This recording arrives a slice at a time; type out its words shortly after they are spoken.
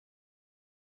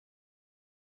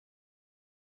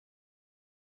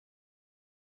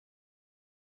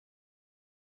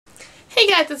Hey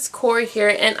guys, it's Corey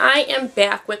here, and I am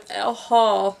back with a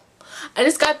haul. I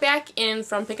just got back in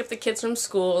from picking up the kids from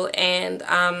school, and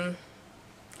I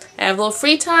have a little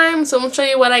free time, so I'm going to show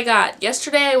you what I got.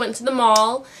 Yesterday I went to the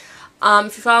mall.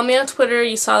 If you follow me on Twitter,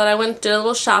 you saw that I went and did a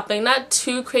little shopping. Not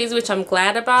too crazy, which I'm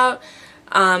glad about,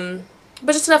 but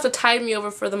just enough to tide me over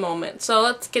for the moment. So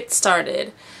let's get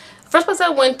started. First place I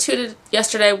went to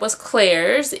yesterday was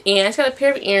Claire's, and I just got a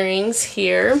pair of earrings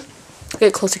here.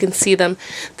 Get close, you can see them.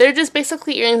 They're just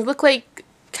basically earrings. Look like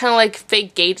kind of like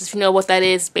fake gauges, if you know what that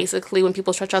is. Basically, when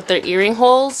people stretch out their earring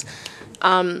holes,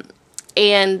 and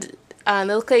they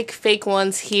look like fake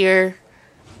ones here.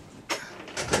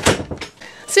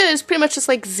 So yeah, it's pretty much just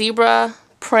like zebra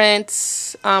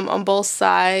prints on both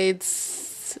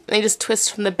sides. And they just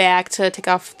twist from the back to take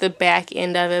off the back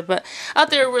end of it. But out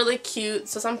there, really cute.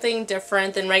 So something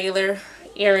different than regular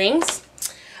earrings.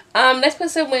 Next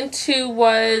place I went to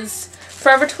was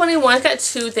Forever 21. I got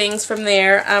two things from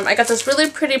there. I got this really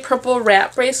pretty purple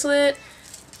wrap bracelet.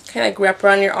 Kind of like wrap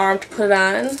around your arm to put it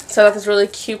on. So I got this really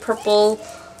cute purple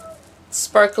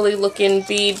sparkly looking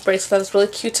bead bracelet. That's really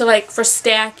cute to like for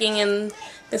stacking, and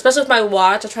especially with my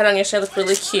watch. I tried it on yesterday. It looked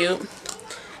really cute.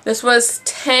 This was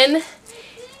 $10.80,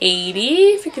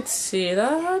 if you could see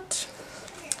that.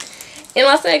 And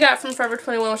last thing I got from Forever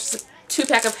 21 was just a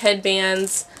 2-pack of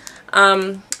headbands.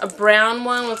 A brown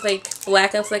one with like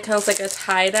black and like kind of like a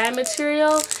tie-dye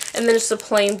material, and then just a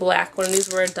plain black one.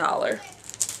 These were $1.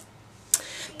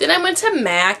 Then I went to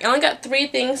MAC. I only got 3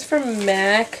 things from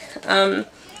MAC.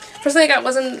 First thing I got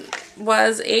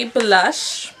was a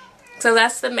blush. So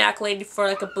that's the MAC lady for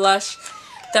like a blush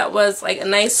that was like a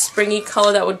nice springy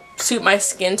color that would suit my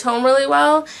skin tone really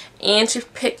well. And she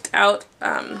picked out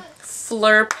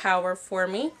Fleur Power for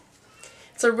me.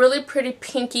 It's a really pretty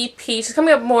pinky peach. It's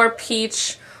coming up more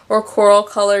peach or coral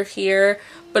color here,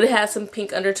 but it has some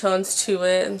pink undertones to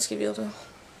it. Let's give you a little,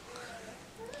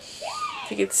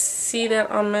 if you could see that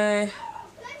on my,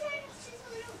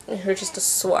 here's just a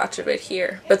swatch of it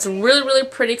here. But it's a really, really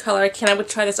pretty color. I can't wait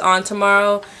to try this on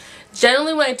tomorrow.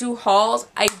 Generally when I do hauls,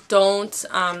 I don't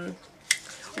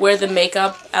wear the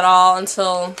makeup at all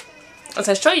until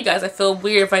I show you guys. I feel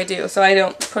weird if I do, so I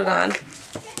don't put it on.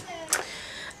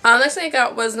 Next thing I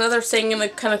got was another thing in the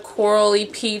kind of corally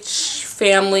peach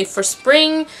family for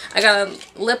spring. I got a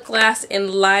lip gloss in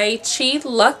Lychee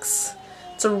Luxe.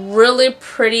 It's a really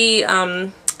pretty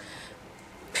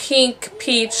pink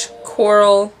peach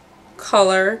coral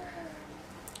color.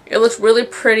 It looks really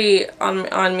pretty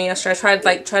on me yesterday.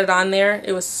 I tried it on there.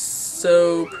 It was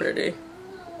so pretty.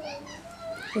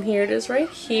 And here it is right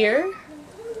here.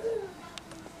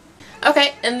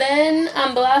 Okay, and then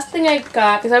the last thing I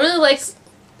got, because I really like,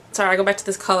 sorry, I go back to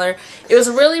this color. It was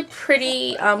a really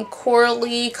pretty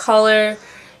corally color.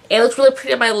 It looks really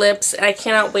pretty on my lips, and I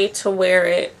cannot wait to wear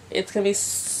it. It's going to be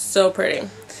so pretty. And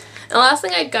the last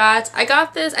thing I got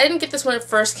this. I didn't get this when it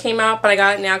first came out, but I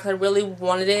got it now because I really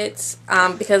wanted it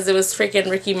because it was freaking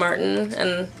Ricky Martin,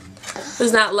 and who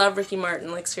does not love Ricky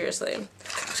Martin, like seriously.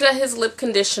 She got his lip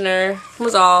conditioner,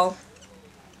 was all.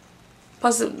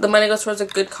 Plus the money goes towards a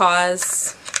good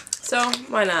cause, so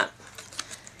why not?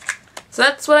 So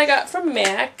that's what I got from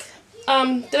MAC.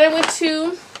 Then I went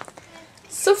to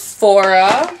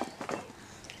Sephora.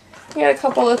 I got a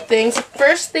couple of things. The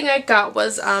first thing I got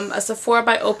was a Sephora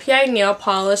by OPI nail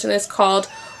polish, and it's called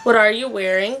What Are You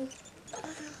Wearing?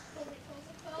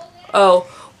 Oh,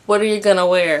 what are you gonna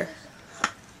wear?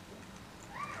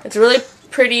 It's a really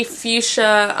pretty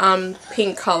fuchsia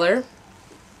pink color.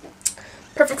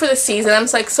 Perfect for the season. I'm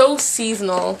just like so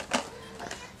seasonal.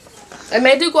 I mean,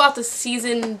 I do go off the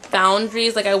season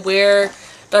boundaries, like I wear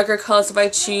darker colors if I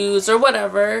choose or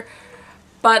whatever,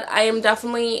 but I am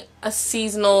definitely a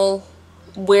seasonal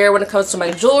wear when it comes to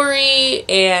my jewelry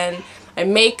and my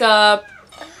makeup,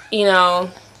 you know,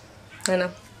 I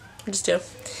know, I just do.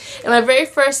 And my very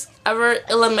first ever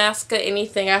Illamasqua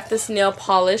anything, I have this nail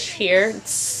polish here.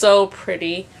 It's so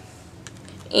pretty,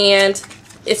 and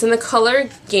it's in the color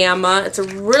Gamma. It's a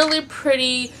really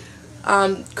pretty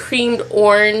creamed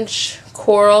orange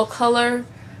coral color,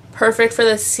 perfect for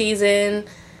the season.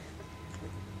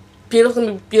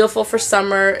 Beautiful, beautiful for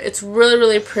summer. It's really,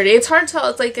 really pretty. It's hard to tell.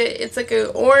 It's like a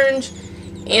orange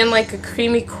and like a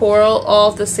creamy coral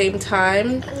all at the same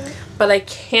time. But I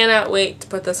cannot wait to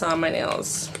put this on my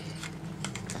nails.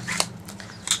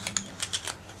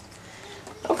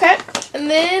 Okay, and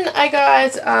then I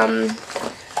got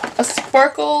a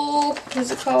sparkle. What is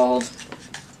it called?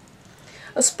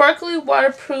 A sparkly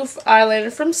waterproof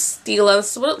eyeliner from Stila.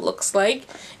 This is what it looks like.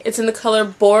 It's in the color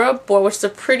Bora Bora, which is a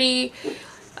pretty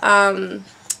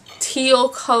teal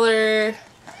color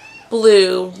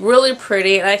blue. Really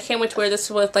pretty. And I can't wait to wear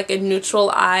this with like a neutral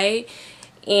eye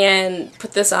and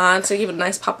put this on to give it a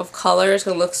nice pop of color. It's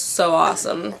going to look so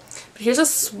awesome. But here's a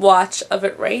swatch of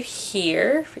it right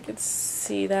here. If you can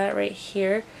see that right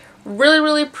here. Really,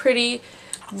 really pretty.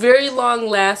 Very long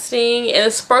lasting. And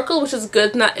a sparkle, which is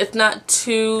good. It's not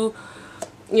too,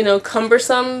 you know,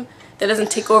 cumbersome. That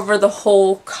doesn't take over the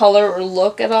whole color or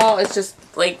look at all. It's just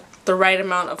like the right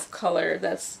amount of color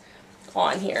that's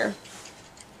on here.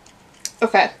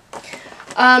 Okay.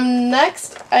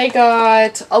 Next I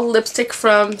got a lipstick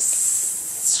from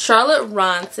Charlotte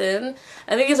Ronson.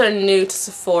 I think these are new to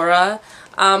Sephora.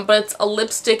 But it's a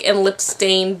lipstick and lip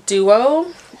stain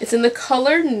duo. It's in the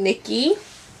color Nikki.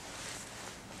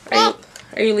 Are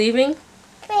you leaving?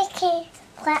 Okay.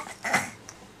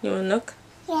 You want to look?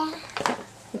 Yeah.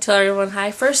 You tell everyone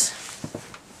hi first.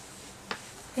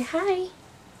 Say hi.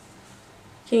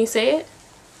 Can you say it?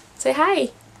 Say hi.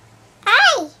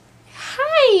 Hi.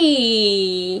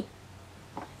 Hi.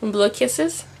 And blow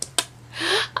kisses.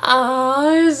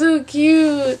 Aw, you're so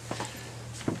cute.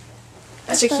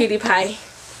 That's your cutie pie.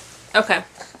 Okay.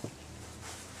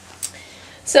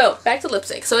 So, back to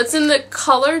lipstick. So, it's in the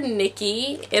color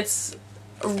Nikki. It's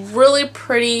a really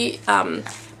pretty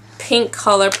pink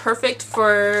color. Perfect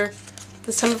for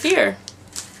this time of year.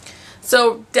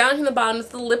 So, down here in the bottom is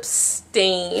the lip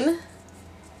stain.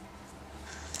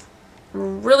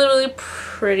 Really, really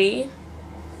pretty.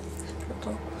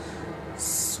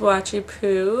 Swatchy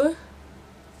poo.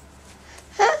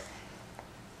 Huh?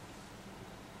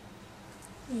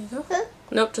 There you go. Huh?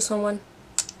 Nope, just on one.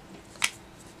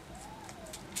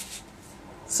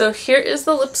 So here is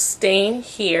the lip stain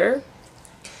here.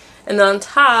 And then on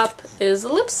top is the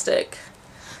lipstick.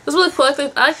 This is really cool.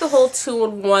 I like the whole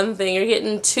 2-in-1 thing. You're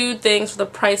getting 2 things for the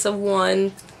price of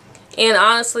 1. And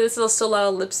honestly, there's still a lot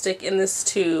of lipstick in this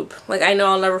tube. Like, I know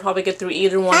I'll never probably get through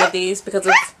either one of these because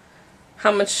of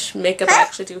how much makeup I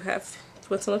actually do have. Do you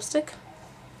want some lipstick?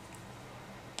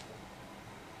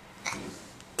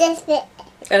 This bit.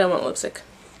 I don't want lipstick.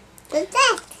 What's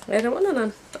that? I don't want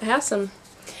none. I have some.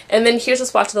 And then here's a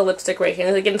swatch of the lipstick right here.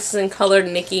 And again, this is in color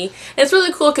Nikki. And it's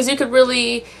really cool because you could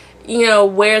really, you know,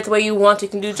 wear it the way you want. You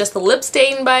can do just the lip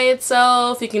stain by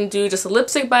itself. You can do just the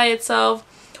lipstick by itself.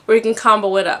 Or you can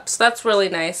combo it up. So that's really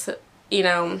nice. You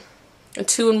know, a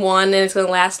 2-in-1, and it's going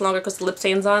to last longer because the lip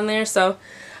stain's on there. So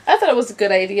I thought it was a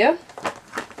good idea.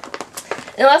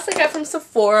 And the last thing I got from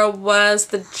Sephora was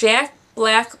the Jack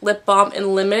Black Lip Balm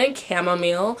in Lemon and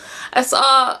Chamomile. I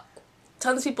saw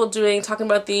tons of people talking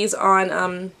about these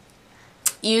on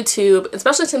YouTube,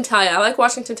 especially Tim Talia. I like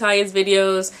watching Tim Talia's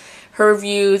videos, her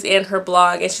reviews, and her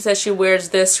blog. And she says she wears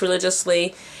this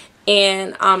religiously.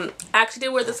 And I actually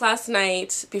did wear this last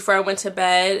night before I went to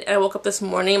bed. And I woke up this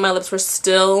morning and my lips were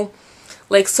still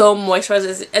like so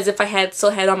moisturized as if I still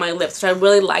had on my lips. So I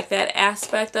really like that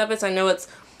aspect of it. So I know it's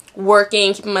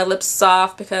working, keeping my lips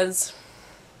soft because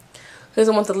who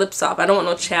doesn't want the lips soft? I don't want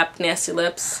no chapped, nasty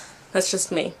lips. That's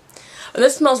just me. And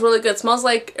this smells really good. It smells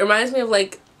like, it reminds me of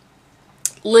like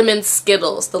lemon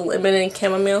Skittles. The lemon and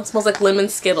chamomile. It smells like lemon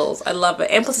Skittles. I love it.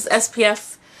 And plus it's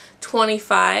SPF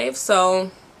 25,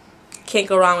 so can't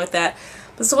go wrong with that.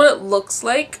 This is what it looks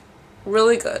like.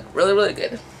 Really good. Really, really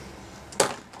good.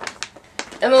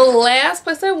 And the last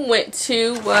place I went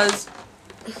to was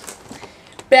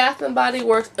Bath & Body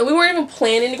Works. And we weren't even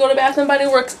planning to go to Bath & Body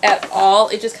Works at all.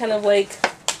 It just kind of like,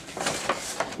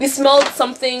 we smelled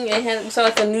something and we saw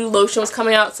like a new lotion was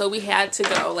coming out, so we had to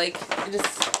go. Like, it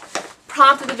just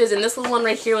prompted the visit. And this little one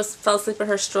right here fell asleep in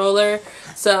her stroller,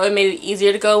 so it made it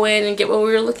easier to go in and get what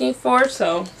we were looking for.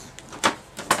 So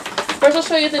first I'll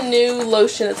show you the new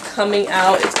lotion that's coming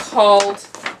out. It's called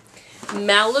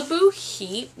Malibu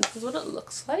Heat. This is what it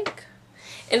looks like.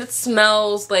 And it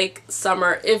smells like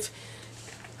summer. It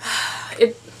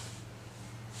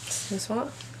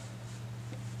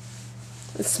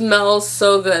smells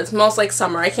so good. It smells like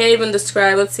summer. I can't even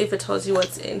describe. Let's see if it tells you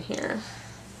what's in here.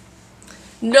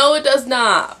 No, it does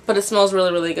not. But it smells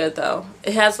really, really good though.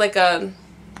 It has like a,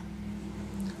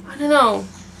 I don't know.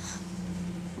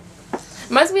 It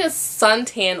reminds me of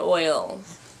suntan oil.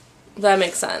 If that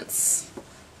makes sense.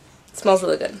 It smells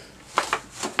really good.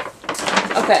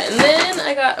 Okay, and then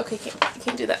I got, okay,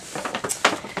 can't do that.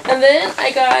 And then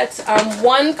I got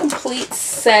one complete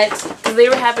set, because they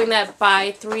were having that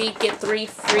buy 3, get 3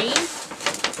 free.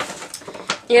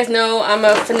 You guys know I'm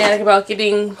a fanatic about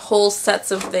getting whole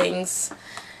sets of things.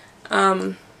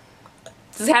 Does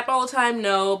it happen all the time?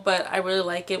 No, but I really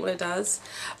like it when it does.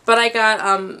 But I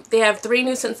got, they have 3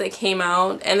 new scents that came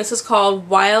out, and this is called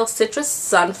Wild Citrus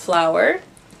Sunflower.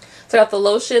 So I got the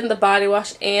lotion, the body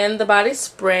wash, and the body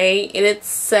spray. And it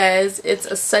says it's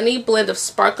a sunny blend of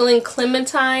sparkling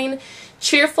clementine,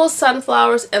 cheerful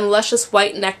sunflowers, and luscious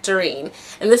white nectarine.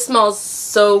 And this smells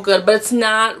so good, but it's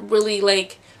not really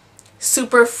like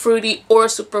super fruity or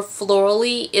super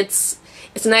florally. It's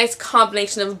a nice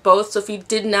combination of both. So if you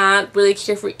did not really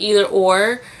care for either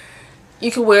or,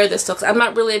 you can wear this still. 'Cause I'm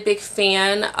not really a big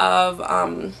fan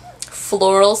of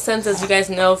floral scents. As you guys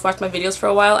know, if you've watched my videos for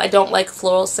a while, I don't like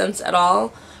floral scents at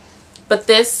all. But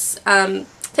this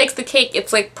takes the cake.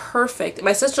 It's like perfect.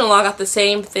 My sister-in-law got the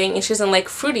same thing, and she doesn't like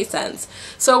fruity scents.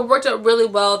 So it worked out really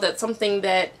well. That's something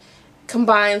that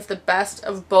combines the best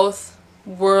of both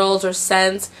worlds or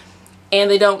scents, and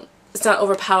it's not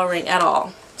overpowering at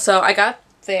all. So I got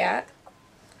that.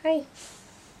 Hi.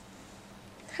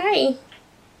 Hi.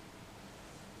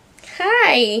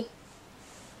 Hi.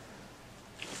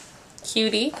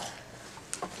 Cutie.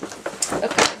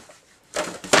 Okay.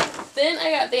 Then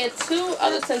they had two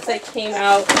other scents that came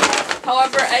out.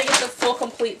 However, I didn't get the full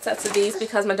complete sets of these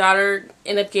because my daughter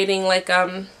ended up getting like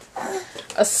a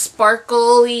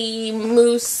sparkly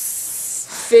mousse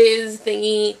fizz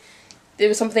thingy. There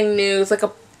was something new. It's like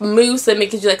a mousse that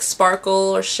makes you like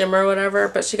sparkle or shimmer or whatever,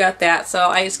 but she got that. So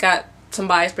I just got some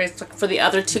body sprays for the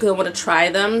other two because I want to try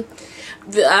them.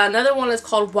 Another one is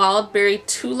called Wild Berry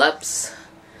Tulips.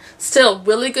 Still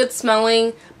really good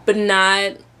smelling, but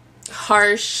not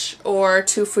harsh or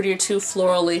too fruity or too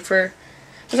florally.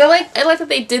 Because I like that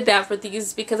they did that for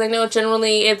these, because I know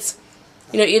generally it's,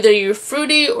 you know, either you're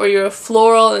fruity or you're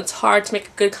floral, and it's hard to make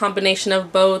a good combination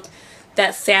of both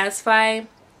that satisfy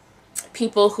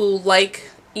people who like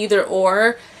either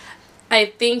or. I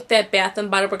think that Bath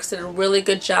 & Body Works did a really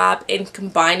good job in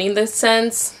combining the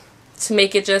scents to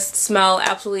make it just smell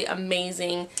absolutely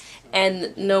amazing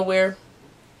and nowhere.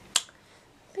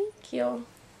 Thank you.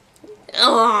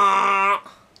 Aww.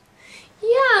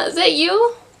 Yeah, is that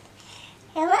you?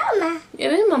 Hey, Mama.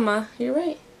 It is Mama. You're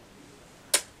right.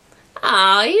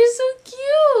 Aw, you're so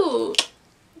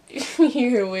cute.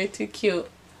 You're way too cute.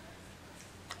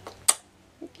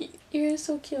 You're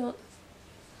so cute.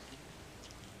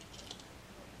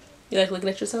 You like looking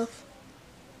at yourself?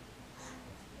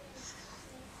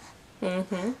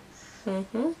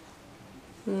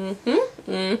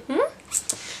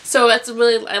 So that's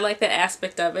really, I like that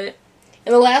aspect of it.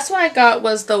 And the last one I got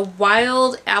was the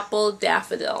Wild Apple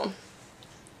Daffodil.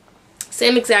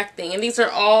 Same exact thing. And these are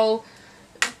all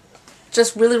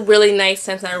just really, really nice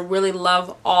scents. And I really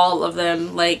love all of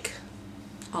them. Like,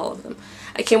 all of them.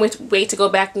 I can't wait to go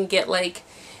back and get like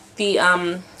the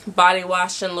body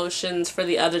wash and lotions for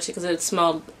the other two because it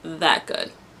smelled that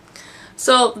good.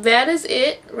 So that is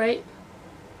it, right?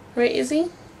 Right, Izzy?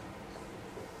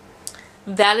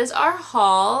 That is our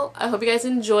haul. I hope you guys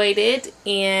enjoyed it,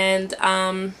 and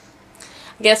I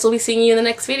guess we'll be seeing you in the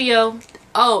next video.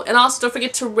 Oh, and also don't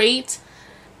forget to rate,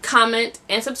 comment,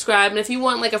 and subscribe. And if you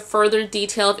want like a further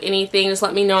detail of anything, just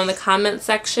let me know in the comment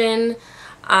section.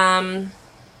 And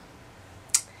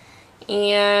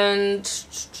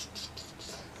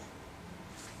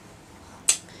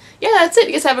yeah, that's it.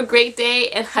 You guys have a great day,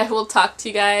 and I will talk to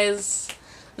you guys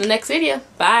in the next video.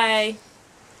 Bye.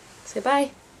 Say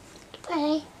bye.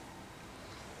 Bye.